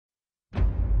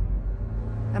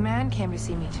A man came to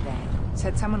see me today.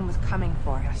 Said someone was coming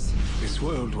for us. This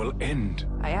world will end.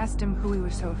 I asked him who he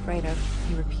was so afraid of.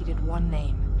 He repeated one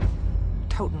name.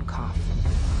 Totenkopf.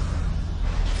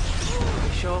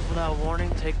 They show up without warning,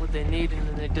 take what they need, and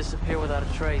then they disappear without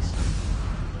a trace.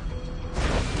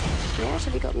 What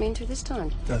have you got me into this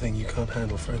time? Nothing you can't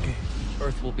handle, Frankie.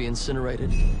 Earth will be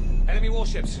incinerated. Enemy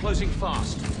warships closing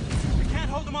fast. We can't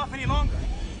hold them off any longer.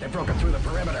 They've broken through the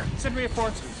perimeter. Send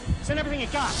reinforcements. Send everything you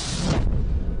got.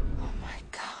 Oh my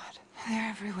God. They're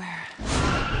everywhere.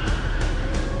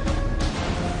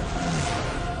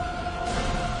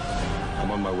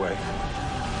 I'm on my way.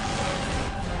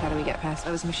 How do we get past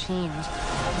those machines?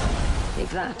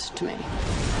 Leave that to me.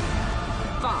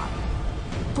 5,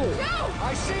 4,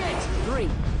 I see it! 3,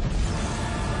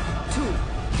 2,